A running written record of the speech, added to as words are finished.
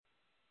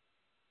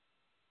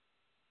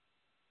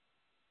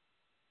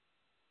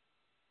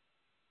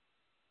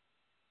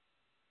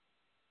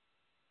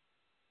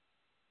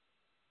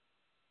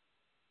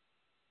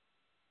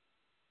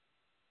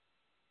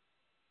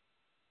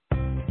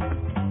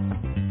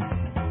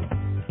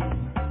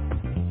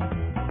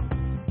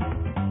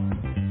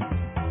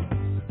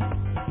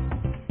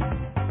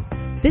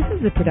This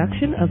is a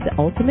production of the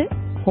Ultimate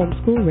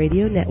Homeschool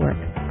Radio Network.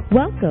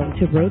 Welcome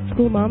to Road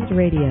School Moms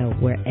Radio,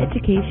 where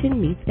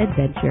education meets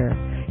adventure.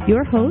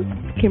 Your hosts,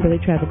 Kimberly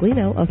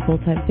Travaglino of Full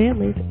Time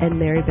Families and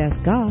Mary Beth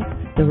Goff,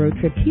 the road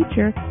trip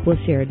teacher, will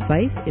share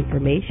advice,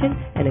 information,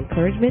 and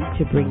encouragement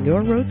to bring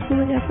your road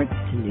schooling efforts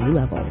to new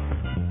levels.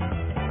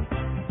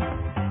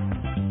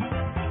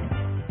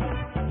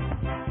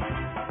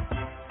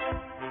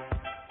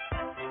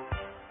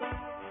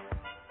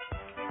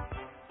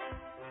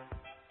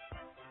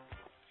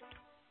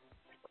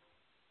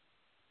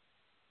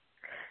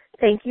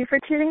 Thank you for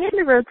tuning in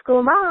to Road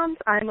School Moms.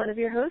 I'm one of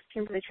your hosts,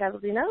 Kimberly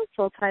Travaglino,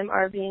 full-time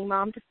RVing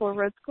mom to 4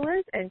 road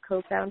schoolers and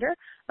co-founder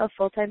of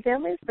Full Time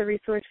Families, the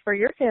resource for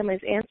your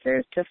family's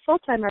answers to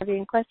full-time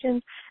RVing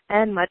questions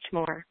and much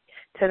more.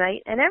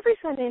 Tonight and every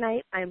Sunday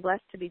night, I'm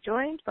blessed to be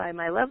joined by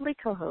my lovely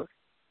co-host.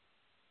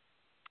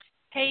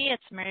 Hey,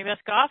 it's Mary Beth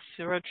Goff,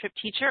 the road trip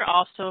teacher,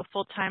 also a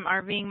full-time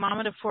RVing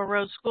mama to 4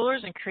 road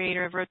schoolers and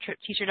creator of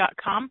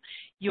RoadTripTeacher.com,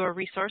 your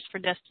resource for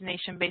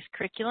destination-based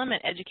curriculum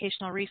and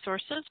educational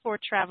resources for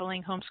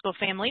traveling homeschool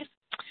families.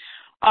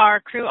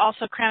 Our crew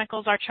also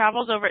chronicles our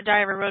travels over at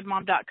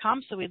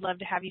DiaryRoadMom.com, so we'd love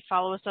to have you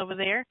follow us over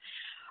there.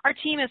 Our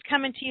team is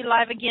coming to you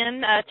live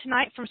again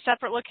tonight from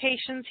separate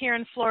locations here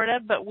in Florida,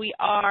 but we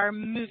are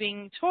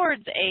moving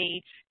towards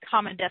a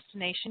common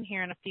destination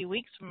here in a few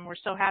weeks, and we're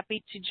so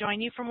happy to join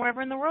you from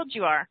wherever in the world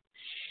you are.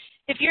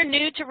 If you're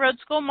new to Road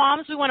School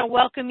Moms, we want to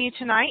welcome you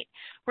tonight.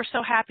 We're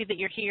so happy that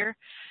you're here.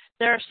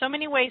 There are so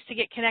many ways to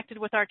get connected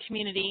with our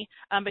community,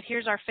 but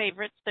here's our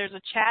favorites. There's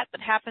a chat that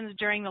happens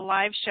during the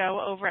live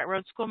show over at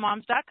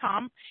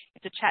roadschoolmoms.com.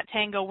 It's a Chat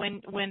Tango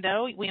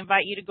window. We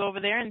invite you to go over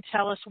there and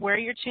tell us where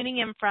you're tuning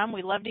in from.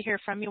 We love to hear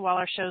from you while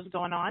our show's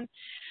going on.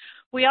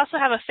 We also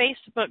have a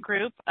Facebook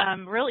group,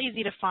 real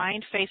easy to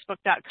find,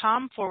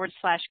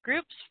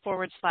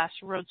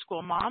 facebook.com/groups/Road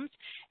School Moms,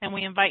 and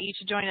we invite you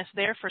to join us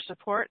there for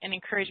support and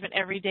encouragement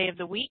every day of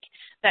the week.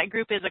 That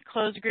group is a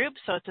closed group,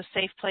 so it's a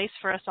safe place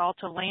for us all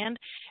to land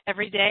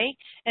every day.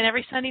 And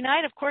every Sunday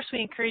night, of course, we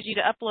encourage you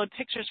to upload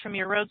pictures from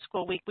your road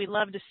school week. We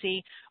love to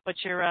see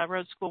what your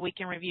road school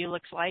week in review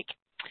looks like.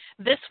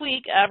 This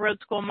week, Road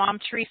School Mom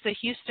Teresa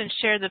Houston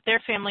shared that their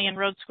family and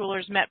road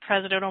schoolers met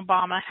President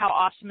Obama. How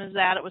awesome is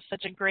that? It was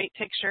such a great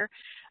picture.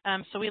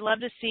 So we love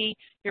to see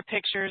your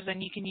pictures,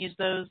 and you can use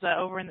those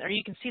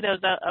you can see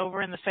those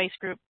over in the Facebook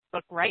group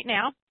right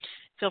now.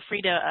 Feel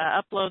free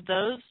to upload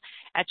those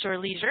at your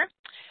leisure.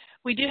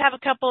 We do have a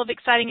couple of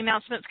exciting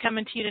announcements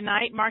coming to you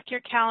tonight. Mark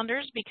your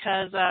calendars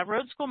because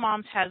Road School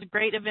Moms has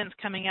great events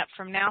coming up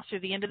from now through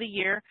the end of the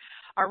year.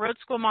 Our Road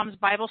School Moms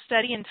Bible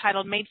study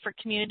entitled Made for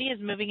Community is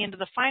moving into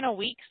the final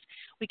weeks.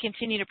 We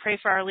continue to pray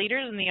for our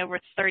leaders and the over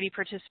 30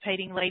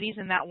 participating ladies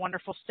in that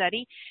wonderful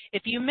study.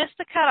 If you missed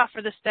the cutoff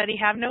for the study,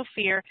 have no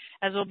fear,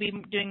 as we'll be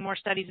doing more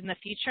studies in the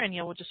future, and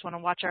you'll just want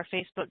to watch our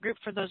Facebook group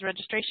for those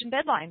registration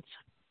deadlines.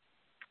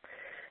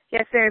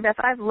 Yes, Mary Beth,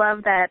 I've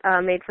loved that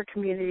Made for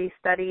Community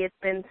study. It's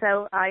been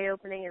so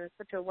eye-opening, and it's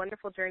such a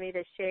wonderful journey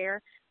to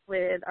share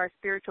with our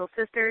spiritual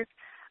sisters,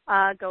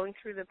 going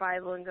through the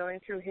Bible and going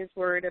through His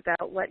Word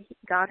about what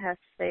God has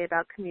to say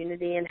about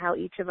community and how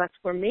each of us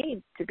were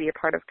made to be a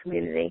part of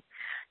community.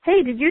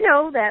 Hey, did you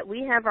know that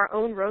we have our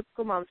own Road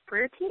School Moms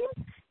prayer team?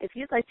 If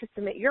you'd like to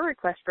submit your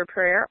request for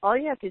prayer, all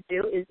you have to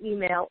do is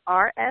email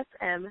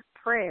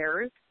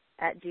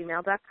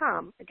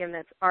rsmprayers@gmail.com. Again,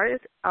 that's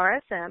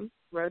RSM,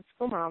 Road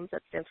School Moms,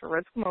 that stands for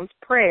Road School Moms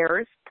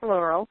Prayers,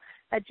 plural,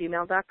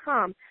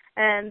 @gmail.com.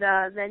 And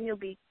then you'll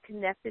be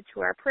connected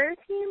to our prayer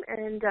team,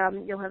 and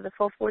you'll have the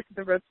full force of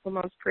the Road School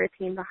Moms prayer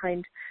team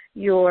behind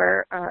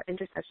your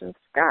intercessions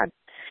with God.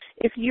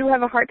 If you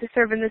have a heart to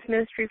serve in this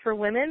ministry for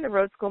women, the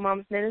Road School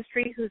Moms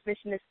Ministry, whose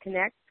mission is to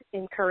connect,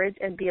 encourage,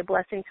 and be a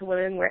blessing to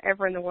women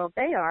wherever in the world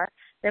they are,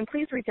 then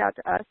please reach out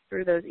to us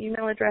through those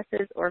email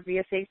addresses or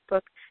via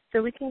Facebook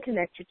so we can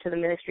connect you to the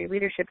ministry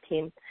leadership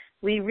team.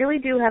 We really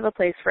do have a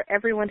place for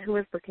everyone who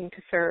is looking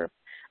to serve.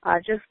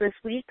 Just this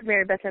week,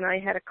 Mary Beth and I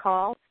had a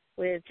call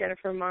with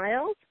Jennifer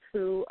Miles,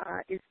 who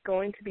is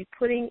going to be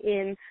putting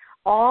in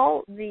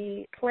all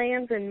the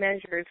plans and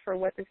measures for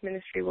what this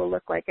ministry will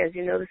look like. As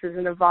you know, this is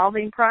an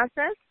evolving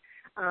process,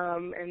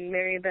 and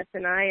Mary Beth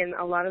and I and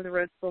a lot of the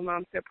Road School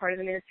Moms that are part of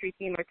the ministry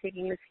team are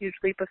taking this huge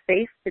leap of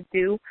faith to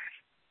do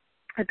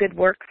a good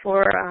work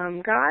for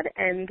God,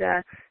 and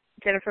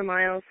Jennifer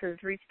Miles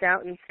has reached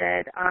out and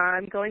said,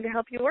 I'm going to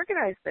help you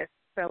organize this.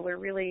 So we're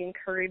really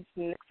encouraged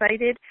and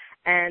excited,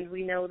 and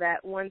we know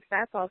that once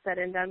that's all said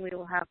and done, we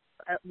will have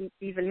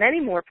even many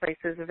more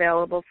places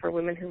available for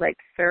women who like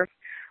to serve.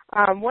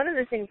 One of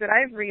the things that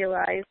I've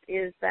realized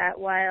is that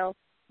while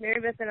Mary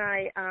Beth and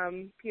I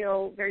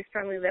feel very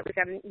strongly that we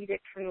got an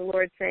edict from the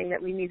Lord saying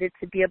that we needed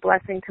to be a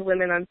blessing to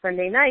women on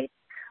Sunday nights,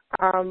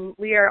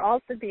 we are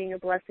also being a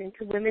blessing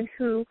to women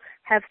who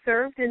have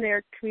served in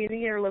their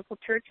community or local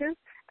churches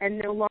and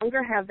no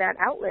longer have that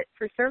outlet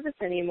for service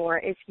anymore.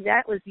 If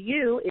that was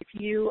you, if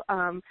you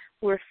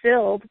were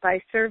filled by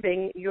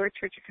serving your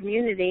church or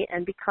community,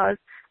 and because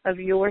of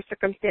your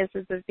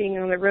circumstances of being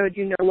on the road,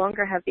 you no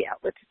longer have the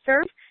outlet to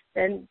serve,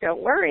 then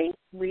don't worry.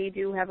 We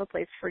do have a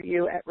place for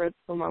you at Road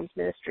School Moms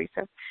Ministry.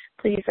 So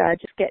please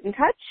just get in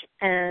touch,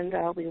 and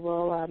we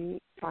will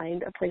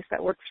find a place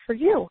that works for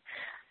you.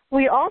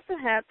 We also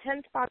have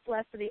 10 spots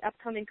left for the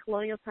upcoming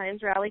Colonial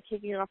Times Rally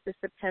kicking off this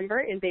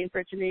September in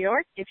Bainbridge, New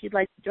York. If you'd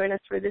like to join us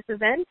for this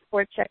event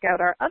or check out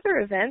our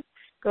other events,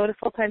 go to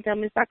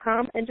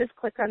fulltimefamilies.com and just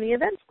click on the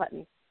events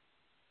button.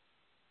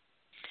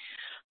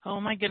 Oh,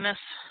 my goodness.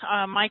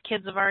 My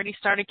kids have already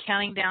started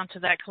counting down to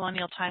that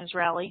Colonial Times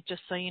Rally,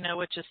 just so you know,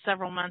 which is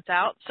several months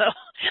out. So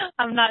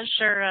I'm not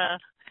sure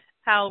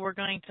how we're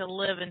going to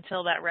live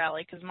until that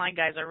rally, because my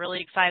guys are really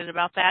excited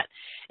about that.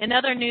 In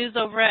other news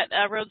over at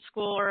Road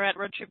School or at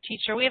Road Trip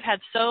Teacher, we have had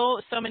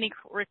so many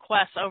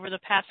requests over the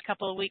past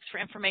couple of weeks for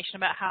information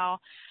about how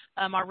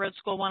our Road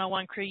School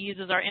 101 crew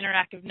uses our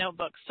interactive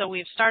notebooks. So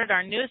we've started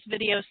our newest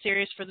video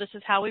series for This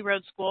Is How We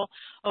Road School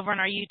over on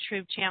our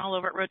YouTube channel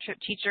over at Road Trip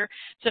Teacher.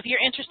 So if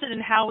you're interested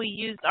in how we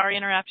use our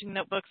interactive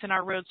notebooks in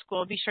our Road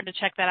School, be sure to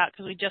check that out,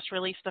 because we just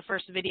released the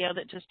first video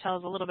that just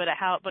tells a little bit of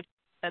how it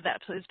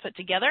that is put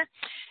together,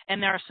 and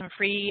there are some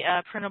free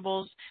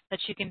printables that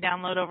you can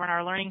download over in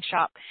our Learning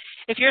Shop.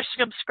 If you're a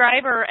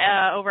subscriber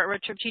over at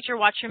Road Trip Teacher,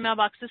 watch your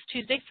mailbox this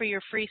Tuesday for your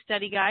free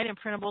study guide and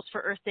printables for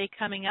Earth Day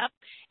coming up.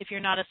 If you're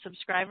not a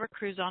subscriber,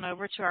 cruise on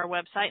over to our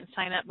website and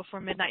sign up before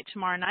midnight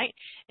tomorrow night,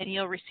 and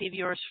you'll receive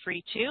yours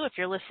free too. If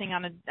you're listening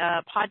on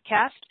a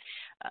podcast,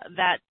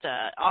 that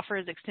offer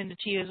is extended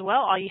to you as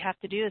well. All you have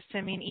to do is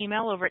send me an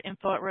email over at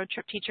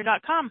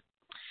info@roadtripteacher.com.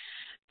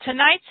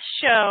 Tonight's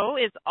show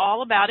is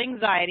all about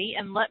anxiety,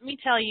 and let me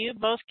tell you,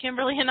 both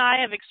Kimberly and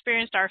I have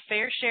experienced our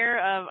fair share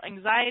of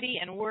anxiety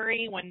and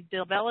worry when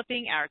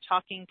developing our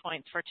talking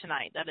points for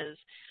tonight. That is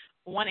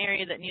one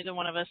area that neither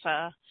one of us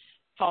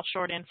fall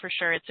short in for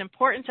sure. It's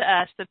important to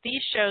us that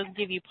these shows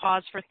give you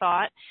pause for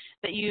thought,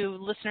 that you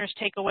listeners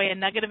take away a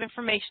nugget of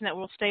information that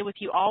will stay with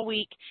you all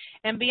week.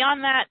 And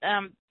beyond that,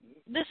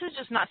 this is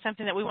just not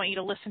something that we want you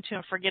to listen to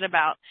and forget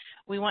about.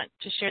 We want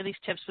to share these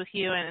tips with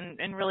you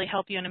and really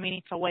help you in a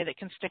meaningful way that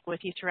can stick with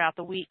you throughout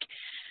the week.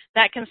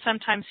 That can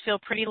sometimes feel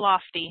pretty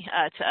lofty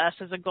to us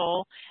as a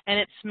goal, and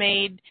it's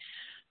made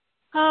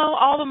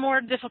all the more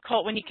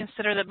difficult when you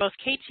consider that both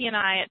KT and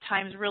I at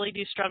times really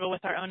do struggle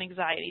with our own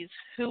anxieties.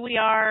 Who we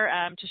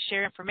are to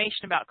share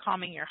information about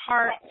calming your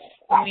heart,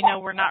 when we know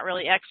we're not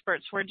really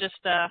experts. We're just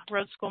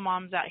Road School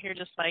moms out here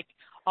just like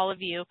all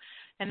of you.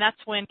 And that's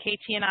when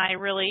KT and I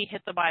really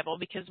hit the Bible,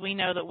 because we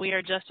know that we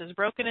are just as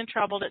broken and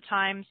troubled at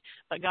times,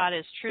 but God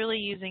is truly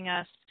using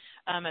us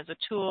as a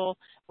tool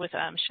with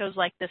shows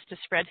like this to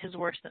spread His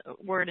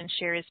word and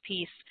share His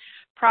peace.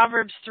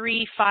 Proverbs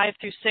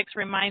 3:5-6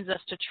 reminds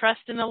us to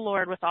trust in the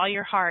Lord with all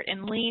your heart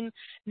and lean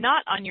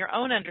not on your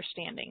own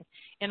understanding.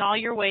 In all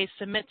your ways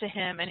submit to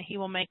Him, and He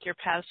will make your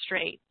paths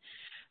straight.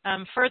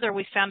 Further,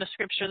 we found a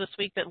scripture this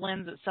week that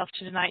lends itself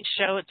to tonight's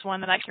show. It's one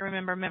that I can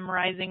remember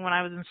memorizing when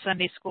I was in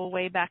Sunday school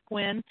way back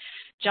when.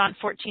 John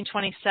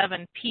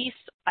 14:27, peace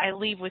I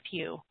leave with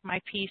you,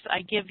 my peace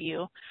I give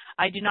you.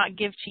 I do not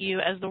give to you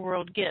as the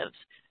world gives.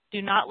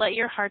 Do not let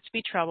your hearts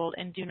be troubled,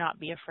 and do not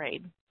be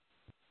afraid.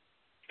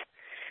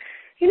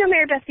 You know,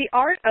 Mary Beth, the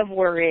art of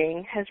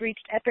worrying has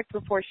reached epic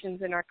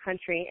proportions in our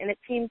country, and it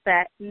seems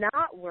that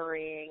not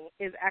worrying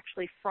is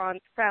actually frowned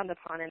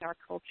upon in our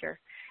culture.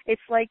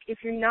 It's like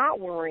if you're not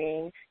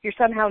worrying, you're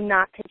somehow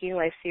not taking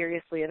life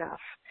seriously enough.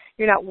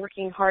 You're not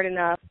working hard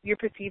enough. You're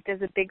perceived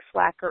as a big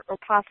slacker or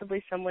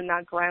possibly someone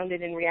not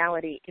grounded in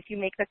reality. If you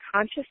make the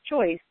conscious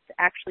choice to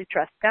actually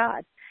trust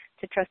God,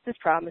 to trust His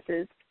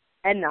promises,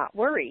 and not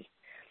worry.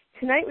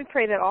 Tonight we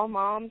pray that all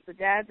moms, the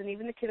dads, and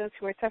even the kiddos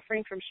who are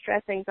suffering from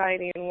stress,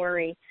 anxiety, and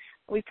worry,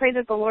 we pray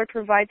that the Lord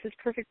provides His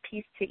perfect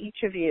peace to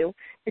each of you,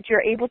 that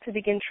you're able to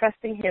begin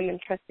trusting Him and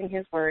trusting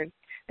His word,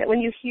 that when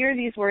you hear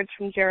these words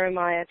from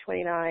Jeremiah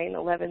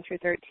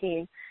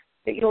 29:11-13,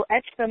 that you'll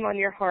etch them on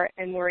your heart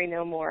and worry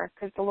no more,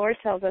 because the Lord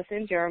tells us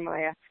in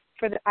Jeremiah,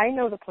 for I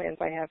know the plans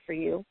I have for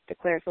you,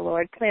 declares the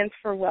Lord, plans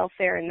for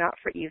welfare and not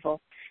for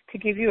evil, to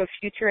give you a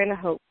future and a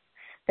hope.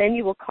 Then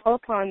you will call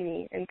upon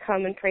me and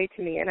come and pray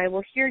to me, and I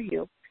will hear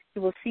you.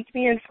 You will seek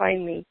me and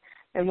find me,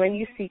 and when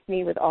you seek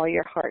me with all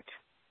your heart.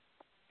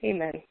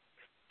 Amen.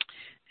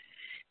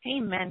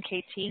 Amen,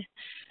 KT.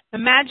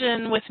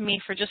 Imagine with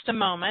me for just a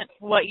moment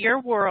what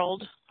your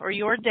world or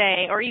your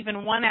day or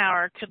even 1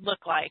 hour could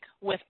look like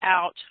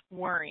without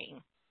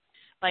worrying.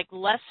 Like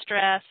less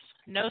stress,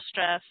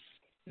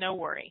 no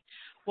worry.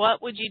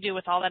 What would you do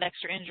with all that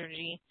extra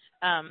energy?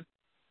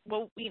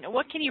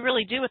 What can you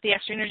really do with the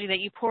extra energy that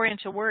you pour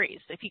into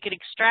worries? If you could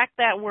extract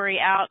that worry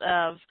out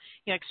of,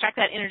 extract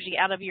that energy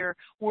out of your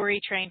worry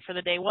train for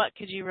the day, what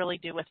could you really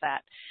do with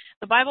that?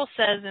 The Bible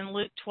says in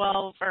Luke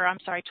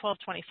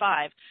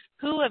 12:25,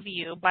 who of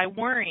you, by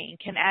worrying,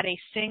 can add a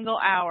single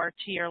hour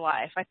to your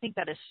life? I think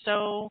that is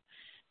so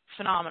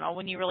phenomenal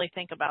when you really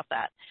think about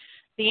that.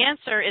 The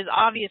answer is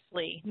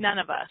obviously none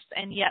of us,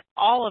 and yet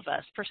all of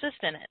us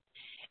persist in it.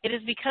 It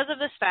is because of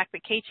this fact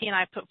that KT and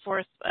I put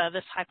forth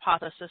this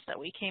hypothesis that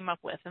we came up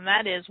with, and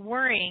that is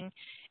worrying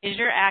is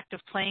your act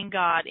of playing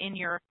God in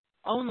your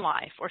own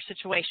life or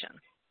situation.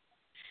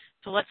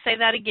 So let's say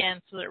that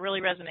again so that it really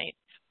resonates.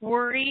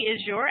 Worry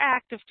is your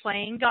act of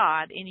playing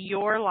God in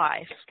your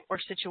life or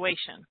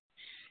situation.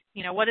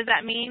 You know, what does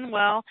that mean?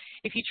 Well,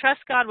 if you trust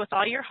God with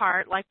all your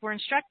heart, like we're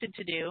instructed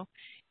to do,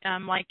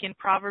 like in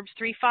Proverbs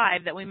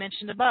 3:5 that we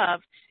mentioned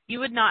above, you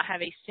would not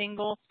have a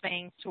single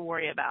thing to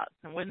worry about.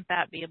 And wouldn't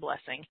that be a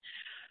blessing?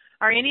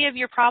 Are any of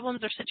your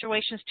problems or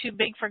situations too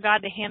big for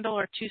God to handle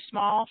or too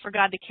small for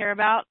God to care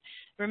about?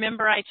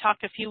 Remember, I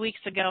talked a few weeks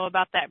ago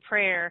about that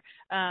prayer,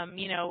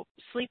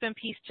 sleep in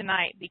peace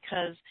tonight,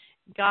 because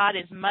God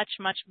is much,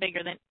 much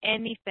bigger than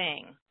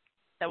anything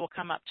that will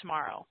come up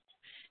tomorrow.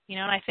 You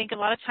know, and I think a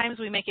lot of times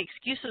we make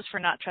excuses for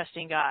not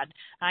trusting God.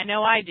 I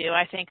know I do.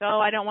 I think,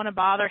 I don't want to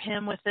bother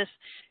him with this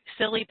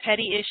silly,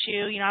 petty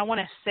issue. You know, I want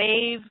to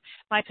save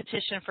my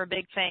petition for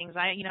big things.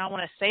 I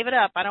want to save it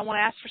up. I don't want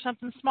to ask for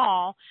something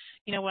small.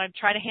 You know, when I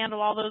try to handle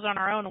all those on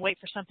our own and wait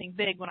for something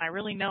big when I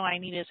really know I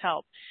need his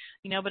help.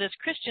 You know, but as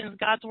Christians,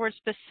 God's word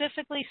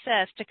specifically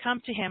says to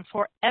come to him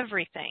for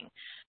everything.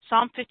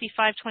 Psalm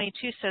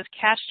 55:22 says,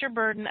 cast your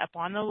burden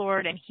upon the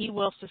Lord and he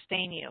will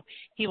sustain you.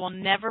 He will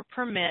never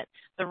permit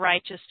the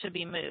righteous to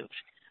be moved.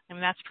 I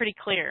mean, that's pretty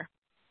clear.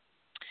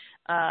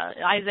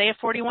 Isaiah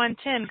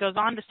 41:10 goes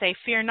on to say,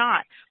 fear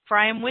not, for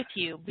I am with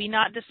you. Be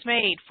not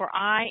dismayed, for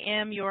I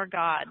am your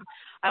God.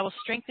 I will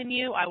strengthen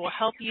you. I will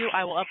help you.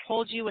 I will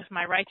uphold you with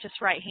my righteous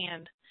right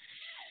hand.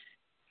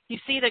 You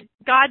see that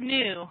God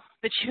knew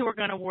that you were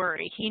going to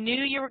worry. He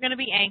knew you were going to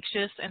be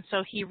anxious, and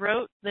so he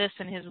wrote this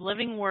in his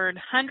living word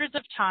hundreds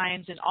of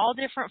times in all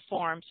different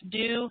forms.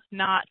 Do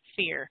not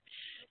fear.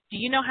 Do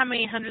you know how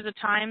many hundreds of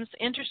times?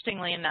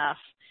 Interestingly enough,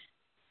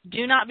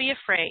 do not be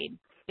afraid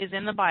is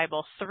in the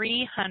Bible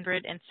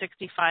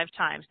 365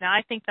 times. Now,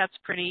 I think that's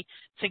pretty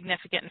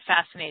significant and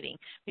fascinating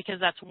because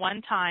that's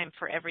one time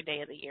for every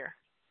day of the year.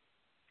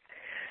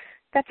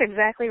 That's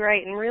exactly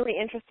right, and really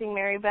interesting,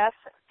 Mary Beth.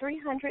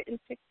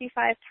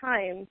 365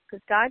 times,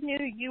 because God knew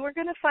you were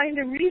going to find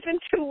a reason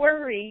to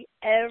worry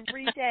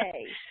every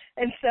day.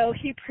 And so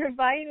he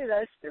provided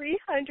us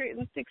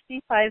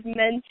 365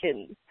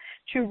 mentions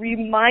to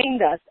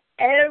remind us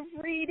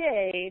every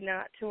day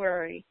not to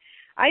worry.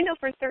 I know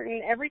for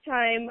certain every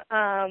time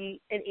an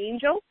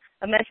angel,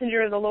 a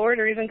messenger of the Lord,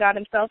 or even God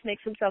himself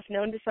makes himself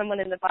known to someone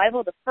in the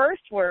Bible, the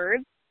first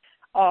words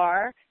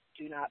are,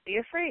 do not be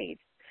afraid.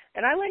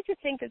 And I like to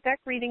think that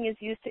that greeting is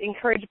used to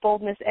encourage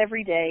boldness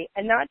every day,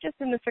 and not just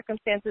in the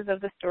circumstances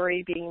of the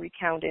story being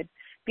recounted,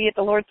 be it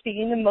the Lord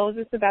speaking to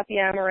Moses about the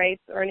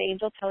Amorites or an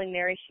angel telling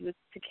Mary she was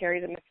to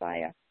carry the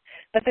Messiah.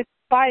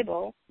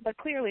 But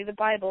clearly the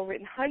Bible,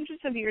 written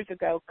hundreds of years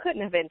ago,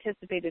 couldn't have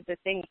anticipated the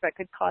things that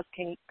could cause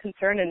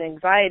concern and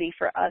anxiety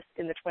for us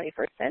in the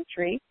 21st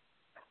century,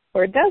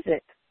 or does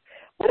it?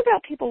 What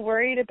about people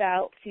worried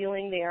about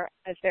feeling they're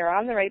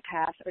on the right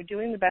path or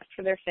doing the best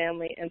for their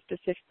family and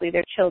specifically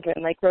their children,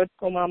 like Road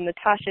School Mom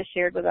Natasha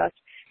shared with us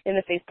in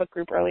the Facebook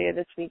group earlier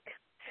this week?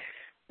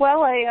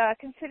 Well, I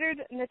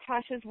considered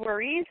Natasha's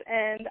worries,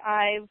 and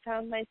I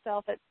found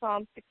myself at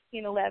Psalm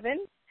 16:11.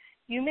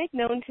 You make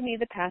known to me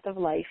the path of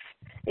life.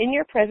 In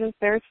your presence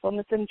there is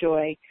fullness and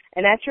joy,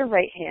 and at your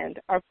right hand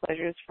are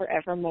pleasures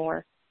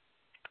forevermore.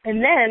 And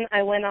then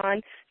I went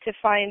on to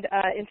find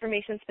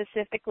information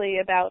specifically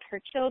about her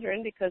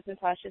children, because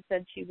Natasha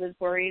said she was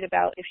worried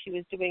about if she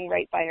was doing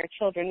right by her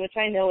children, which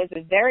I know is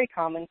a very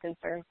common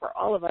concern for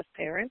all of us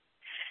parents.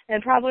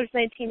 And Proverbs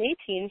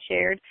 19:18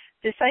 shared,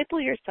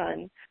 disciple your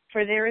son,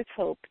 for there is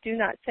hope. Do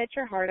not set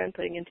your heart on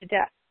putting him to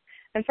death.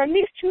 And from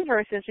these two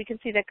verses, we can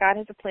see that God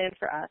has a plan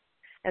for us.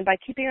 And by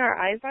keeping our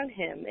eyes on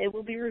him, it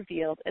will be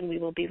revealed and we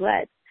will be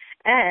led.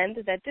 And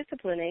that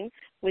disciplining,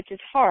 which is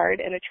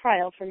hard and a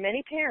trial for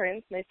many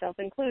parents, myself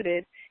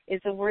included,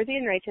 is a worthy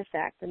and righteous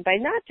act. And by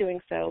not doing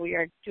so, we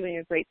are doing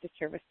a great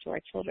disservice to our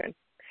children.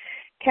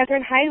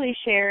 Catherine Hiley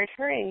shared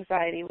her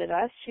anxiety with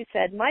us. She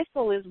said, my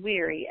soul is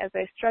weary as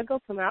I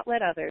struggle to not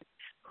let others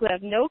who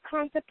have no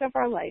concept of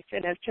our life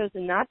and have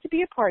chosen not to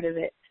be a part of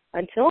it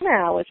until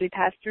now, as we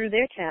pass through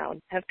their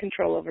town, have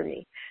control over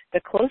me.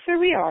 The closer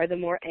we are, the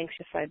more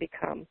anxious I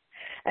become.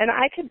 And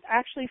I could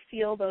actually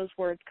feel those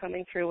words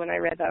coming through when I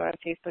read that on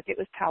Facebook. It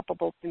was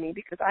palpable to me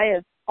because I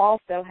have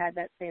also had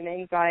that same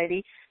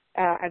anxiety.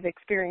 I've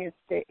experienced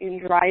it in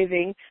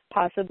driving,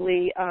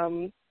 possibly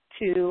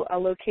to a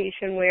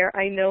location where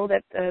I know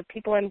that the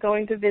people I'm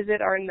going to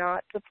visit are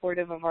not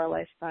supportive of our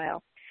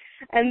lifestyle.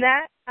 And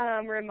that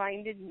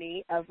reminded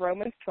me of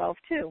Romans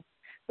 12:2.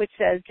 Which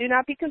says, do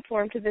not be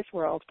conformed to this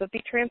world, but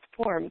be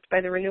transformed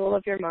by the renewal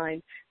of your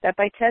mind, that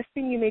by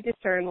testing you may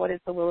discern what is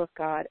the will of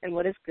God and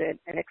what is good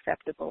and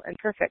acceptable and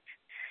perfect.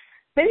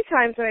 Many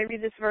times when I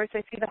read this verse,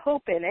 I see the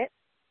hope in it,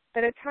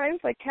 but at times,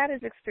 like Kat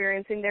is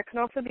experiencing, there can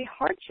also be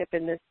hardship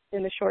in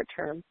the short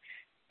term.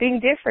 Being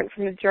different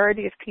from the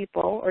majority of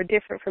people or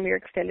different from your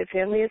extended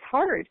family is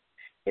hard.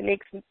 It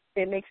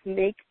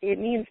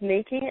means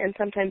making and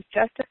sometimes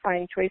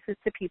justifying choices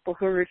to people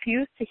who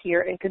refuse to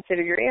hear and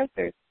consider your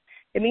answers.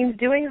 It means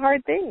doing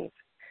hard things,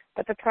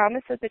 but the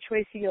promise that the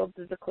choice yields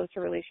is a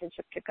closer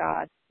relationship to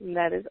God, and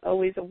that is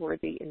always a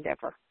worthy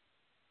endeavor.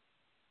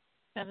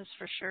 That is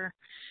for sure.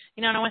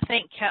 You know, and I want to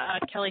thank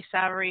Kelly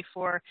Savory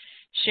for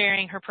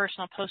sharing her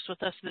personal post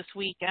with us this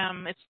week.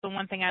 It's the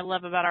one thing I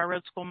love about our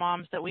Road School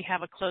Moms, that we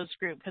have a closed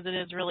group, because it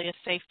is really a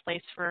safe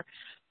place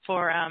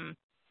for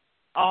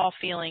all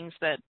feelings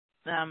that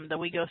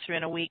we go through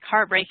in a week.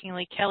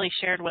 Heartbreakingly, Kelly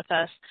shared with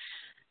us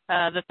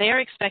that they are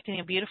expecting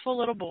a beautiful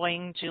little boy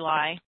in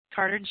July,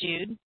 Carter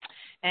Jude,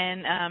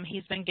 and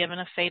he's been given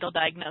a fatal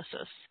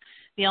diagnosis.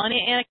 The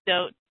only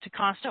antidote to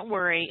constant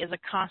worry is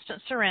a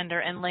constant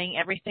surrender and laying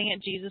everything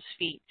at Jesus'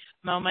 feet,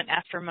 moment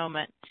after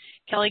moment.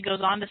 Kelly goes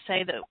on to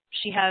say that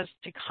she has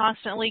to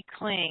constantly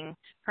cling,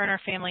 her and her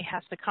family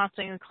has to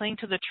constantly cling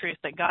to the truth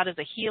that God is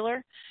a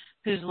healer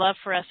whose love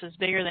for us is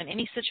bigger than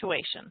any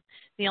situation.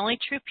 The only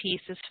true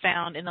peace is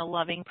found in the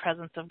loving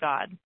presence of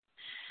God.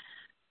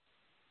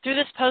 Through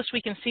this post,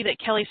 we can see that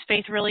Kelly's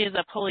faith really is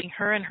upholding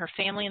her and her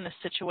family in this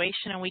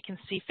situation, and we can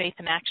see faith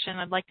in action.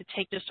 I'd like to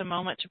take just a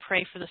moment to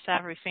pray for the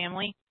Savory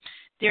family.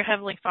 Dear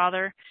Heavenly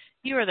Father,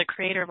 you are the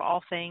creator of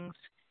all things.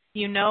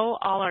 You know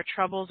all our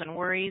troubles and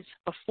worries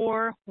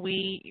before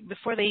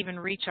they even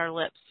reach our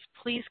lips.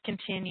 Please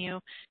continue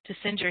to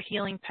send your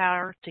healing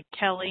power to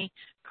Kelly,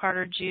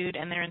 Carter, Jude,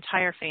 and their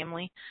entire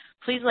family.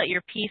 Please let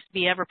your peace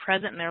be ever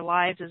present in their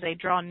lives as they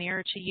draw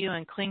nearer to you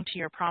and cling to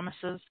your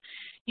promises.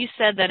 You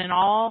said that in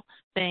all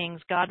things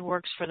God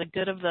works for the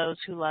good of those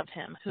who love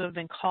him, who have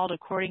been called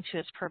according to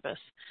his purpose.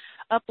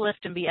 Uplift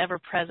and be ever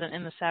present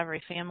in the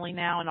Savory family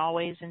now and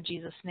always. In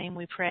Jesus' name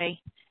we pray.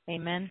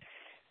 Amen.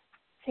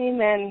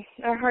 Amen.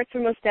 Our hearts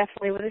are most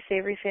definitely with the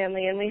Savory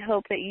family, and we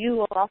hope that you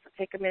will also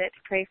take a minute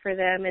to pray for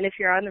them. And if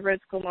you're on the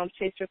Road School Moms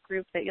Facebook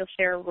group, that you'll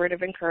share a word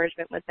of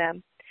encouragement with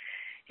them.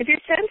 If you're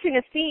sensing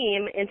a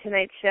theme in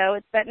tonight's show,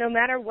 it's that no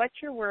matter what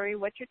your worry,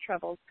 what your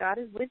troubles, God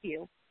is with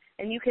you.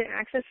 And you can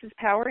access his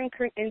power and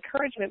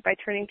encouragement by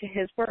turning to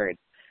his word.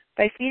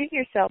 By feeding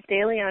yourself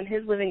daily on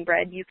his living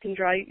bread, you can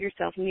draw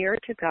yourself nearer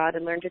to God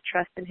and learn to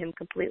trust in him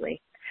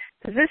completely.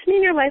 Does this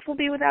mean your life will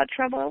be without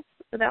trouble,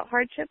 without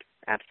hardships?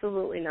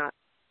 Absolutely not.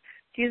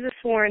 Jesus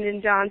warned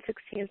in John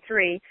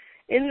 16:3,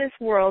 in this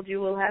world you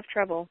will have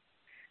trouble.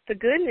 The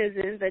good news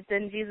is that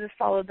then Jesus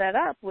followed that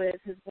up with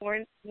his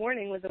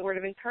warning with a word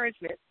of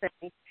encouragement,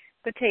 saying,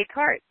 but take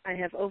heart, I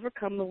have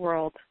overcome the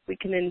world. We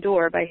can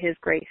endure by his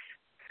grace.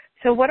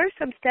 So what are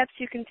some steps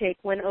you can take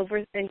when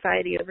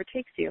anxiety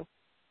overtakes you?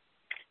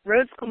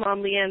 Road School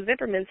Mom Leanne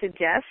Vipperman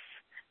suggests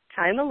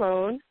time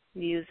alone,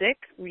 music,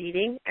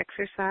 reading,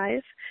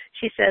 exercise.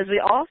 She says we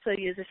also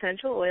use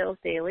essential oils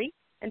daily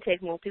and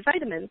take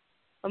multivitamins.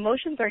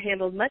 Emotions are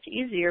handled much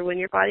easier when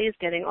your body is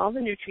getting all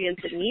the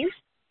nutrients it needs,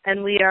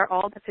 and we are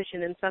all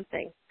deficient in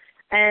something.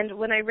 And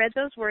when I read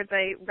those words,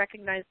 I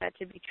recognized that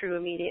to be true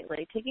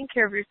immediately. Taking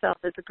care of yourself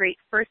is a great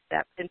first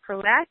step in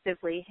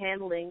proactively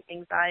handling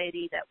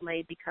anxiety that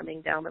may be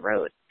coming down the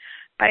road.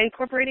 By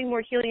incorporating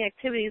more healing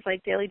activities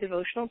like daily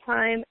devotional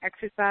time,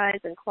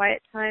 exercise, and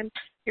quiet time,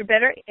 you're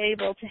better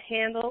able to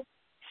handle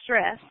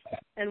stress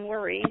and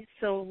worry,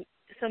 so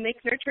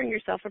make nurturing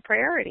yourself a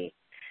priority.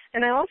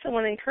 And I also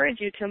want to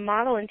encourage you to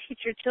model and teach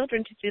your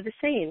children to do the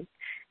same.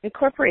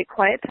 Incorporate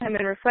quiet time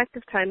and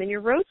reflective time in your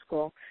road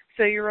school,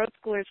 so your road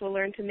schoolers will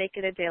learn to make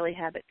it a daily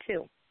habit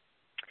too.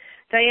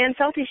 Diane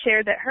Felty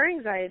shared that her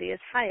anxiety is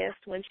highest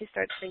when she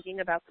starts thinking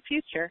about the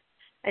future,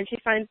 and she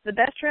finds the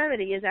best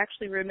remedy is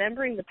actually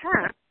remembering the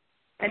past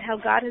and how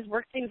God has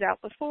worked things out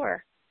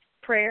before.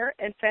 Prayer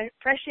and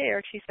fresh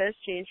air, she says,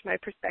 changed my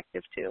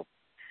perspective too.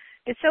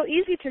 It's so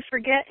easy to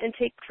forget and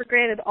take for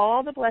granted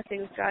all the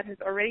blessings God has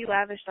already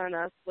lavished on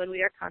us when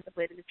we are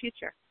contemplating the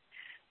future.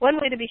 One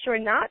way to be sure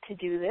not to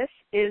do this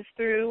is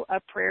through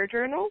a prayer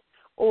journal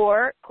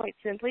or, quite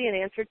simply, an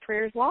answered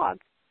prayers log.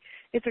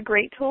 It's a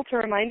great tool to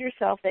remind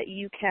yourself that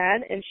you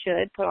can and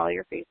should put all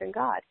your faith in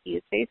God. He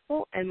is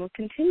faithful and will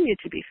continue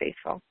to be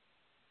faithful.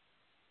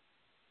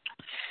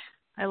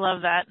 I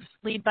love that.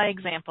 Lead by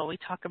example. We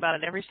talk about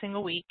it every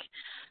single week.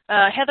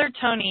 Heather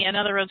Toney,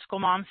 another Road School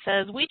mom,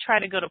 says, we try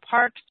to go to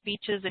parks,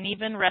 beaches, and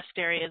even rest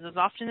areas as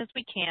often as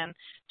we can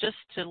just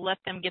to let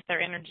them get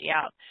their energy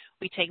out.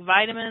 We take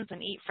vitamins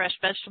and eat fresh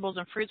vegetables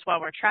and fruits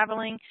while we're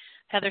traveling.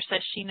 Heather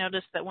says she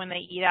noticed that when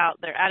they eat out,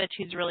 their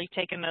attitudes really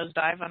take a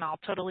nosedive, and I'll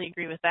totally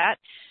agree with that.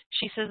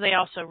 She says they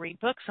also read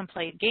books and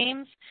play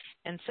games,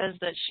 and says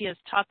that she has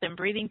taught them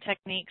breathing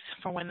techniques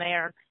for when they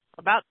are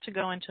about to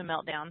go into a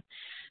meltdown.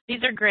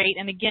 These are great,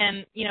 and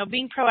again,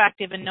 being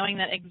proactive and knowing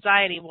that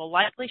anxiety will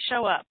likely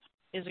show up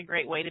is a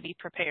great way to be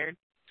prepared.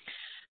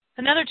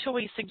 Another tool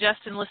we suggest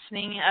in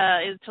listening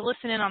is to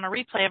listen in on a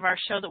replay of our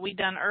show that we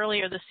done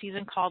earlier this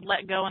season called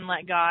Let Go and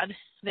Let God.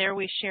 There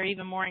we share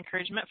even more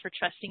encouragement for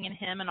trusting in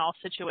Him in all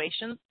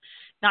situations,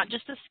 not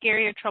just the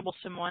scary or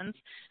troublesome ones.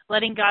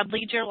 Letting God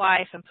lead your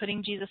life and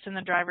putting Jesus in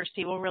the driver's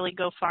seat will really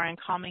go far in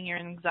calming your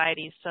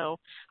anxieties, so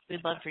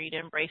we'd love for you to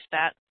embrace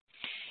that.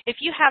 If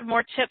you have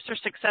more tips or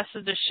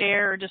successes to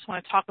share or just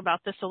want to talk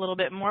about this a little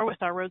bit more with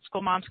our Road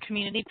School Moms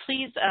community,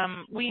 please,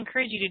 we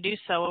encourage you to do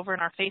so over in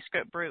our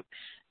Facebook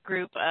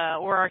group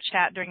or our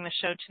chat during the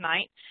show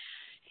tonight.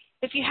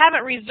 if you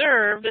haven't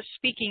reserved,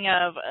 speaking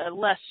of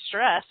less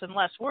stress and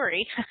less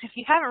worry, if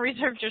you haven't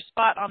reserved your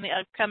spot on the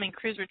upcoming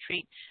cruise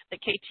retreat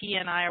that KT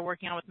and I are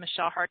working on with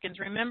Michelle Harkins,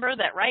 remember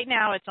that right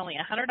now it's only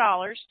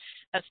 $100.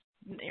 That's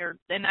or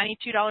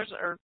 $92,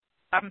 or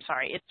I'm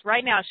sorry,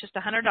 right now it's just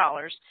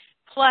 $100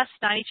 plus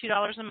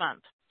 $92 a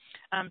month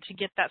to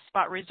get that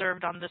spot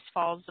reserved on this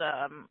fall's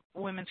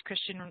Women's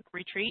Christian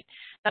Retreat.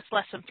 That's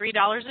less than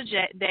 $3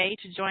 a day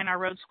to join our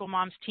Road School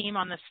Moms team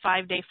on this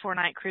 5-day,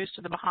 4-night cruise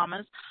to the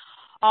Bahamas.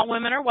 All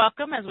women are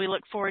welcome as we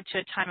look forward to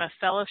a time of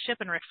fellowship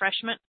and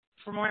refreshment.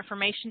 For more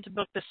information to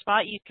book the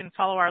spot, you can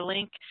follow our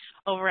link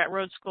over at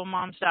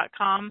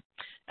roadschoolmoms.com.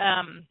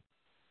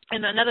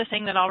 And another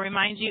thing that I'll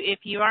remind you, if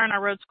you are in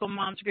our Road School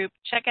Moms group,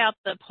 check out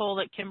the poll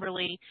that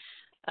Kimberly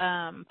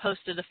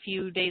posted a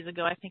few days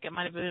ago. I think it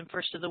might have been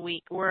first of the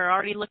week. We're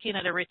already looking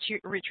at a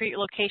retreat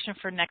location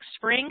for next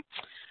spring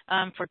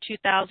for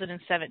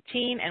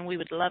 2017, and we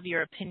would love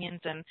your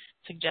opinions and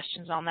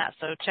suggestions on that.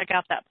 So check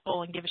out that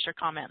poll and give us your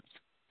comments.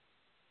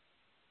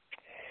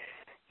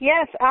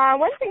 Yes,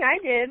 one thing I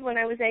did when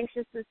I was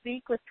anxious this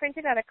week was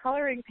printed out a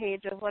coloring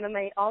page of one of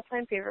my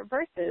all-time favorite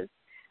verses,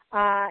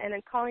 and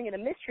I'm calling it a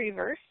mystery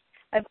verse.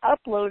 I've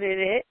uploaded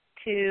it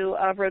to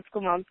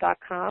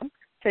roadschoolmoms.com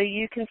so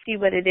you can see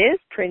what it is,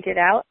 print it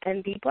out,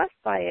 and be blessed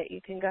by it. You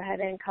can go ahead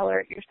and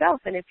color it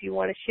yourself, and if you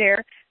want to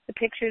share the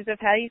pictures of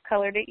how you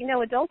colored it,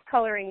 adult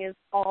coloring is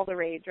all the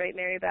rage, right,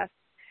 Mary Beth?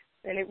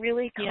 And it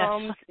really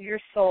calms your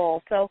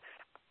soul. So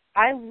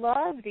I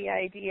love the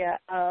idea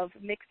of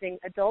mixing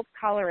adult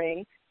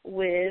coloring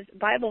with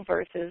Bible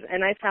verses,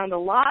 and I found a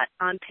lot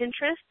on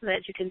Pinterest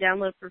that you can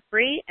download for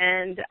free,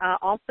 and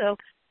also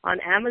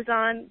on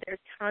Amazon. There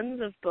are tons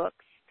of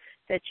books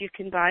that you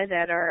can buy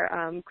that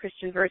are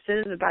Christian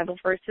verses, the Bible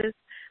verses,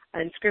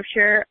 and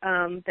Scripture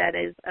that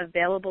is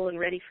available and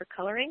ready for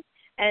coloring.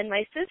 And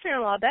my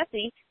sister-in-law,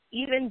 Bethany,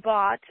 even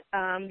bought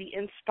the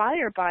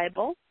Inspire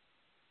Bible,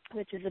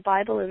 which is a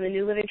Bible in the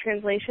New Living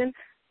Translation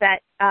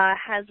that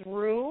has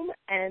room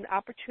and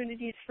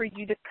opportunities for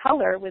you to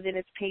color within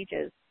its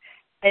pages.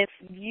 If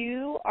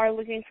you are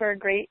looking for a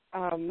great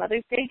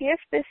Mother's Day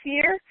gift this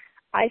year,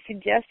 I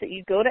suggest that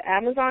you go to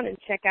Amazon and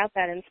check out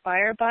that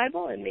Inspire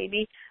Bible and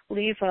maybe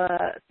leave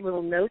a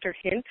little note or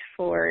hint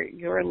for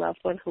your loved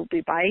one who will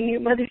be buying you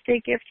Mother's Day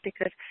gifts,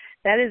 because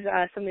that is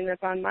something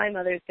that's on my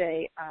Mother's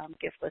Day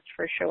gift list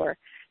for sure.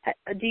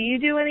 Do you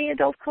do any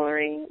adult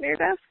coloring, Mary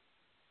Beth?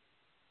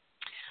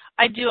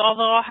 I do,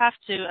 although I'll have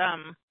to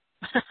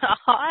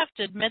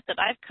admit that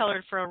I've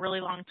colored for a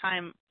really long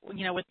time,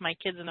 with my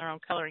kids in their own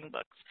coloring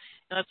books.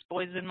 That's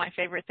always been my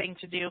favorite thing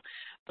to do.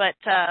 But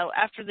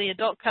after the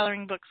adult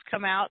coloring books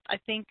come out, I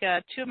think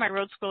 2 of my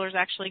road schoolers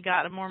actually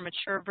got a more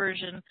mature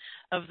version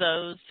of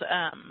those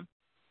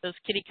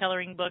kiddie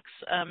coloring books,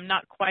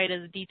 not quite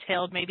as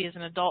detailed maybe as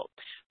an adult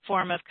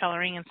form of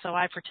coloring, and so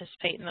I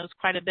participate in those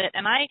quite a bit.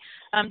 And I,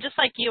 just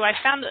like you, I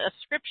found a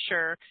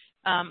scripture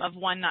of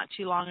one not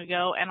too long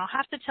ago, and I'll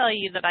have to tell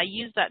you that I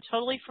used that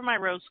totally for my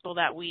road school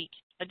that week.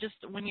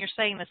 When you're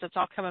saying this, it's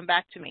all coming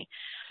back to me.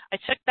 I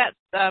took that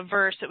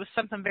verse, it was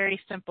something very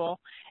simple,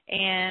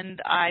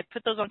 and I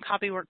put those on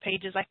copywork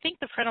pages. I think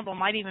the printable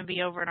might even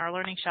be over in our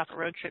learning shop at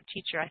Road Trip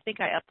Teacher. I think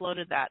I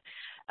uploaded that.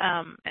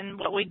 And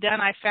what we'd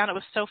done, I found it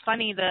was so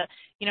funny that,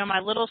 my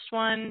littlest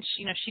one,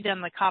 she done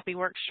the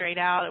copywork straight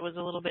out. It was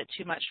a little bit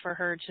too much for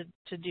her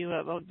to do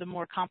the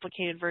more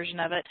complicated version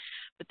of it.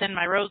 But then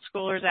my road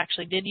schoolers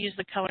actually did use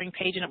the coloring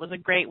page, and it was a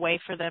great way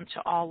for them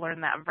to all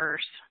learn that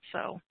verse.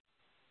 So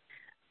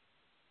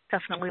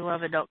definitely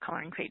love adult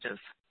coloring pages.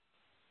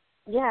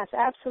 Yes,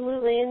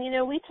 absolutely.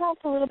 And, we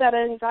talked a little about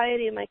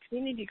anxiety in my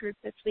community group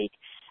this week,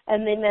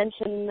 and they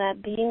mentioned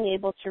that being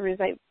able to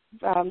recite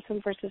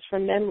some verses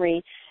from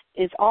memory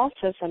is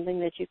also something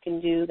that you can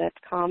do that's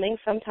calming.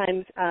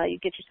 Sometimes you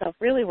get yourself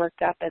really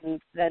worked up,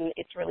 and then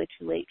it's really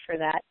too late for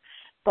that.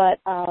 But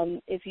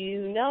if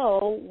you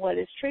know what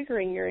is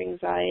triggering your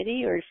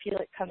anxiety or you feel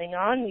it coming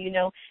on,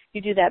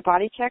 you do that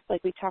body check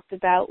like we talked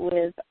about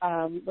with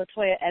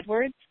LaToya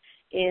Edwards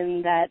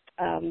in that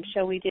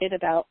show we did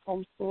about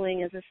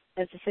homeschooling as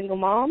a single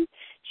mom.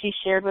 She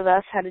shared with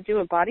us how to do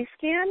a body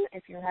scan.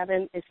 If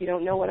you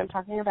don't know what I'm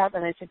talking about,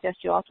 then I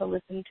suggest you also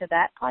listen to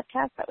that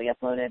podcast that we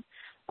uploaded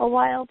a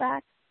while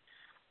back.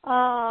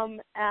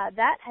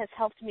 That has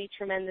helped me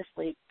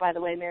tremendously, by the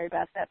way, Mary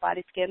Beth, that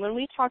body scan. When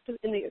we talked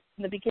in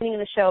the beginning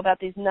of the show about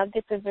these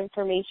nuggets of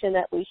information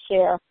that we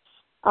share,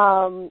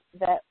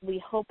 that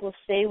we hope will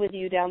stay with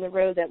you down the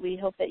road, that we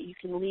hope that you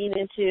can lean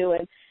into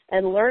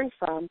and learn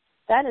from,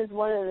 that is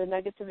one of the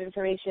nuggets of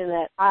information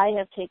that I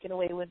have taken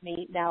away with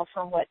me now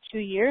for, 2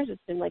 years?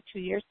 It's been like 2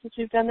 years since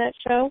we've done that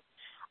show.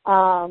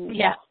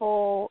 That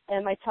whole,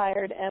 am I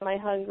tired? Am I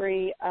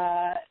hungry?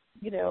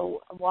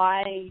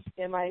 Why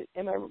am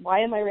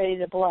I ready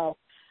to blow?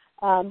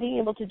 Being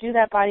able to do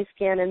that body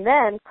scan and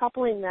then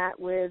coupling that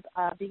with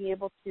being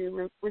able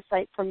to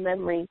recite from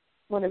memory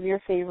one of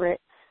your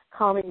favorite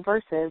calming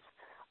verses,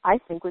 I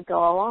think would go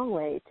a long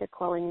way to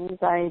quelling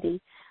anxiety.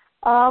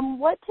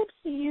 What tips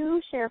do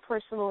you share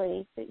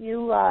personally that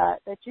you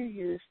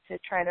use to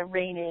try to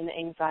rein in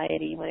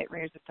anxiety when it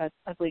rears its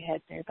ugly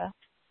head, Mary Beth?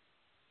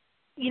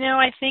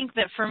 I think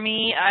that for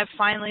me, I've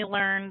finally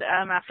learned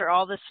after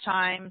all this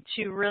time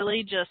to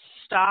really just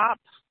stop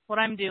what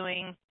I'm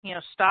doing,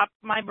 stop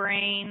my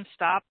brain,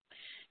 stop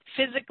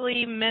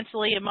physically,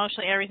 mentally,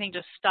 emotionally, everything,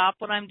 just stop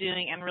what I'm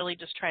doing and really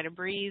just try to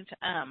breathe.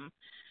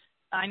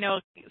 I know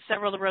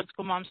several of the Road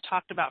School Moms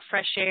talked about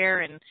fresh air,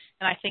 and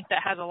I think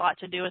that has a lot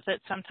to do with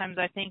it. Sometimes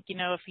I think,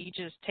 if you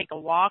just take a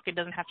walk, it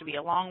doesn't have to be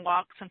a long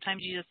walk.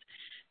 Sometimes you just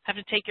have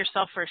to take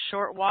yourself for a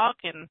short walk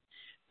and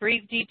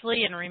breathe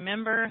deeply and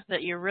remember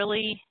that you're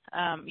really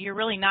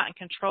not in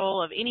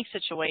control of any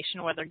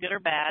situation, whether good or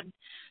bad.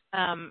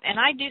 And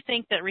I do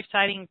think that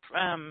reciting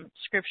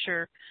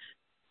scripture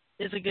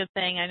is a good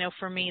thing. I know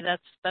for me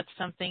that's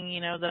something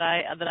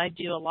that I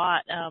do a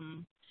lot.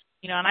 And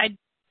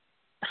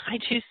I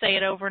do say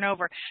it over and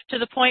over to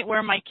the point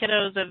where my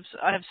kiddos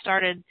have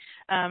started,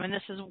 and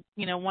this is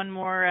one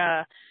more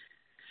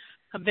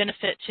a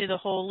benefit to the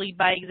whole lead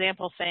by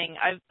example thing.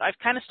 I've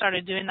kind of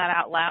started doing that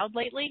out loud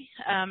lately,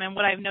 and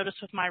what I've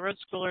noticed with my road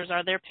schoolers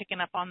are they're picking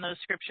up on those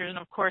scriptures, and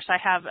of course I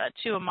have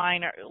two of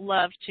mine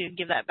love to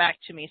give that back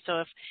to me.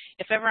 So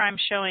if ever I'm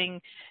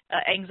showing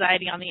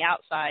anxiety on the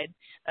outside,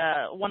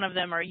 one of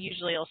them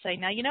will say,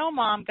 now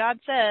Mom, God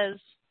says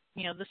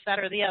this, that,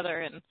 or the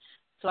other, and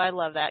so I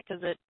love that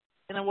because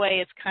in a way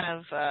it's kind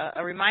of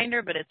a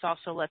reminder, but it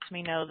also lets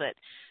me know that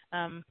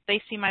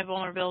they see my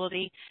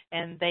vulnerability,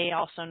 and they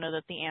also know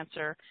that the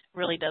answer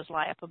really does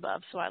lie up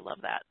above. So I love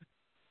that.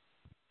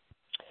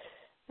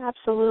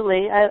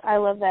 Absolutely. I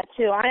love that,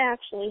 too. I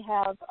actually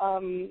have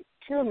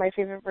two of my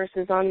favorite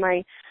verses on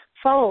my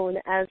phone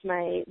as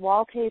my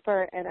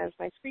wallpaper and as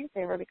my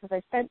screensaver because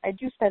I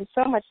do spend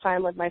so much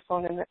time with my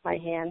phone in my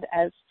hand,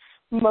 as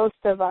most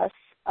of us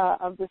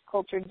of this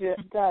culture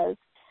does.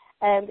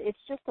 And it's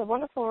just a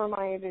wonderful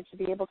reminder to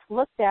be able to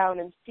look down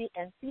and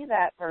see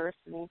that verse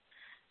and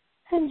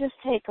just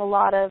take a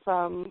lot of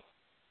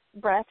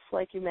breaths,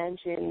 like you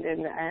mentioned,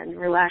 and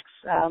relax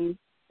and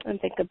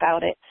think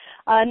about it.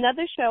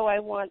 Another show I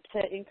want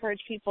to encourage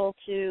people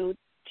to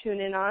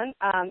tune in on,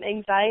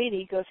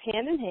 anxiety goes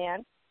hand in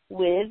hand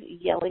with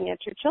yelling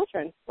at your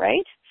children,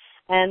 right?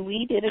 And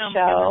we did a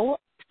show,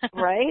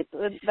 right,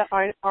 the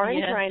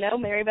Orange Rhino.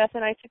 Mary Beth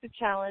and I took a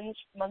challenge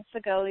months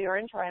ago, the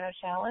Orange Rhino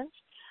Challenge.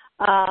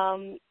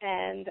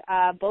 And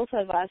both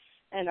of us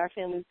and our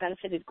families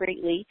benefited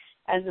greatly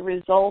as a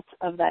result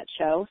of that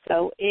show.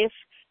 So if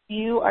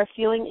you are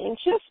feeling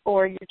anxious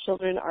or your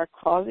children are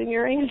causing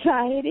your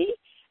anxiety,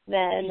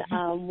 then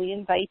we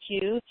invite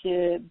you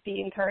to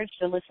be encouraged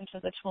to listen to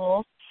the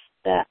tools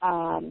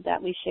that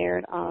we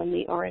shared on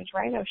the Orange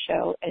Rhino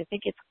show. I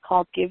think it's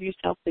called Give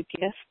Yourself the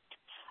Gift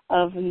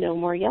of No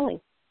More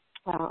Yelling.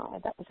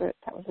 That was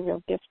a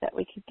real gift that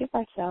we could give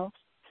ourselves.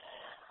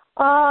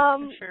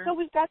 Sure. So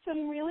we've got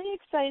some really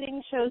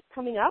exciting shows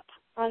coming up.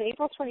 On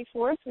April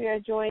 24th, we are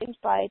joined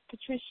by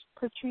Patrice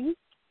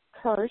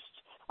Kirst,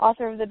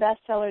 author of the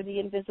bestseller The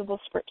Invisible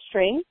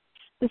String.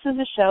 This is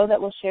a show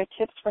that will share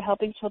tips for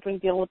helping children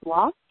deal with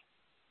loss,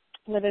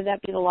 whether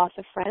that be the loss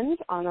of friends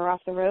on or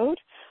off the road,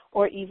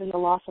 or even the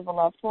loss of a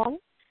loved one.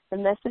 The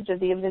message of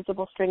The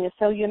Invisible String is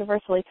so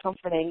universally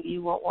comforting,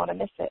 you won't want to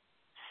miss it.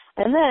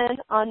 And then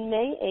on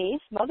May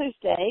 8th, Mother's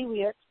Day,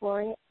 we are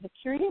exploring the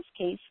curious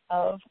case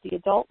of the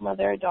adult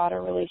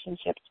mother-daughter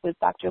relationships with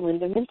Dr.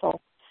 Linda Mintle,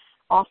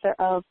 author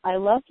of I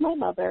Love My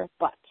Mother,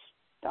 But...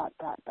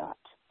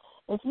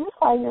 If you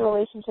find your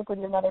relationship with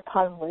your mother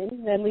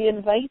puzzling, then we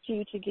invite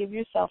you to give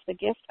yourself the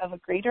gift of a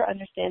greater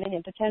understanding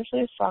and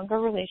potentially a stronger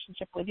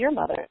relationship with your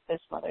mother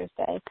this Mother's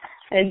Day.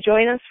 And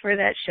join us for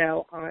that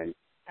show on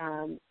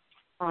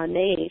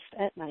May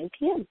 8th at 9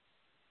 p.m.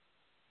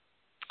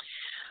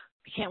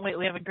 I can't wait.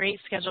 We have a great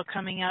schedule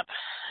coming up.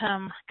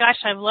 Gosh,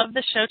 I've loved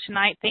the show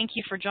tonight. Thank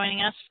you for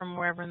joining us from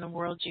wherever in the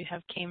world you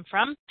have came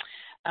from.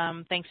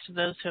 Thanks to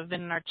those who have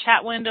been in our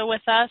chat window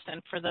with us,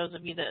 and for those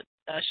of you that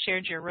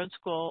shared your Road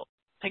School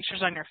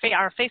pictures on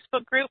our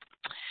Facebook group.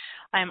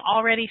 I am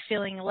already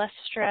feeling less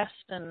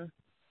stressed, and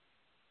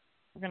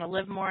we're going to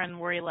live more and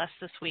worry less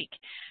this week.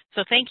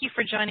 So thank you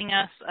for joining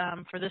us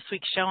for this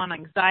week's show on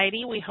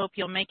anxiety. We hope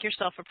you'll make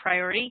yourself a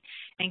priority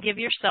and give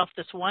yourself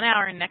this 1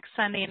 hour next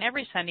Sunday and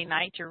every Sunday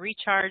night to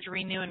recharge,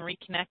 renew, and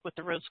reconnect with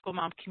the Road School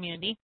Mom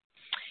community.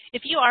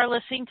 If you are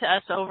listening to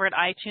us over at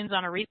iTunes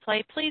on a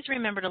replay, please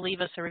remember to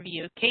leave us a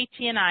review.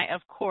 KT and I,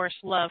 of course,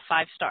 love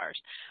 5 stars,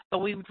 but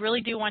we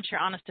really do want your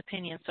honest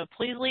opinion, so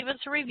please leave us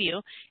a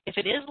review. If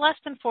it is less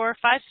than 4 or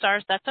 5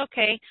 stars, that's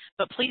okay,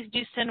 but please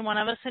do send one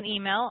of us an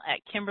email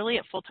at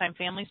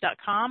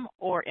Kimberly@fulltimefamilies.com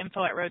or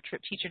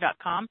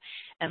info@roadtripteacher.com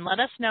and let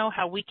us know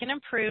how we can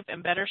improve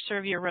and better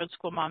serve your Road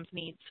School Mom's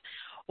needs.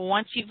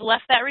 Once you've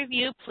left that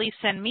review, please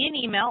send me an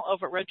email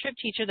over at Road Trip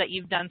Teacher that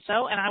you've done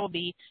so, and I will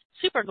be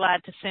super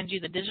glad to send you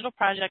the digital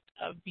product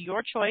of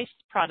your choice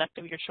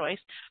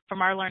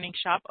from our learning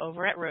shop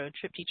over at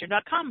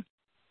roadtripteacher.com.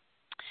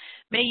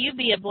 May you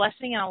be a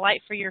blessing and a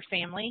light for your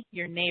family,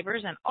 your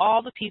neighbors, and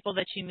all the people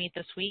that you meet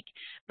this week.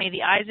 May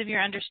the eyes of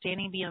your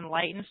understanding be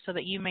enlightened so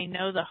that you may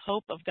know the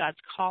hope of God's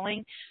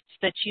calling,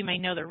 so that you may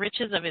know the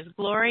riches of His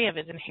glory, of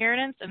His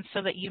inheritance, and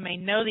so that you may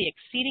know the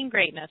exceeding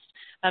greatness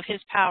of His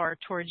power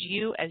towards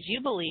you as you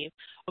believe,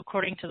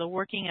 according to the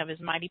working of His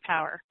mighty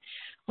power.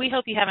 We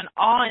hope you have an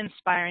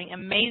awe-inspiring,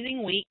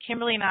 amazing week.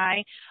 Kimberly and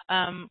I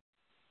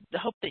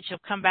hope that you'll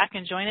come back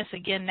and join us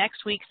again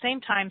next week, same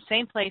time,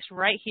 same place,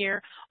 right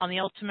here on the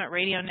Ultimate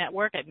Radio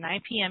Network at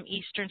 9 p.m.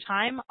 Eastern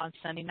Time on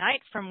Sunday night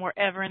from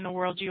wherever in the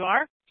world you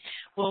are.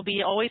 We'll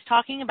be always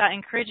talking about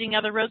encouraging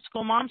other road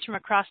school moms from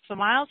across the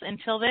miles.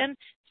 Until then,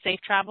 safe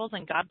travels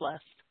and God bless.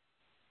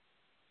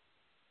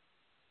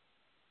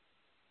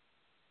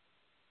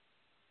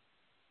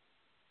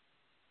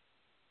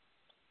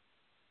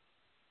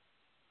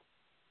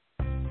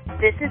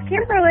 This is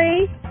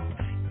Kimberly.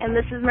 And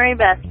this is Mary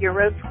Beth, your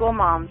Road School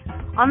Moms,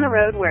 on the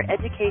road where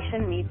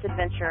education meets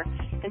adventure.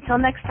 Until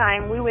next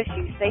time, we wish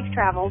you safe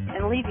travels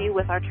and leave you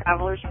with our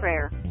traveler's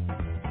prayer.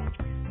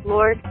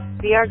 Lord,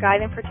 be our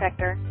guide and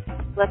protector.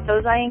 Let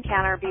those I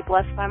encounter be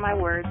blessed by my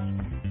words.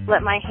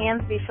 Let my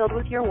hands be filled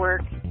with your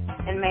work,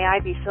 and may I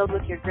be filled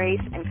with your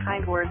grace and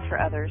kind words for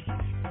others.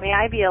 May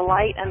I be a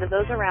light unto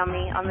those around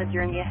me on the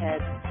journey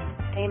ahead.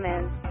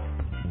 Amen.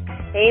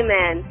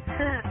 Amen.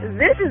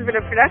 This has been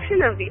a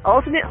production of the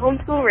Ultimate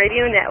Homeschool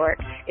Radio Network.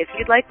 If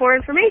you'd like more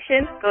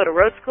information, go to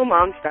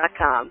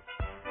roadschoolmoms.com.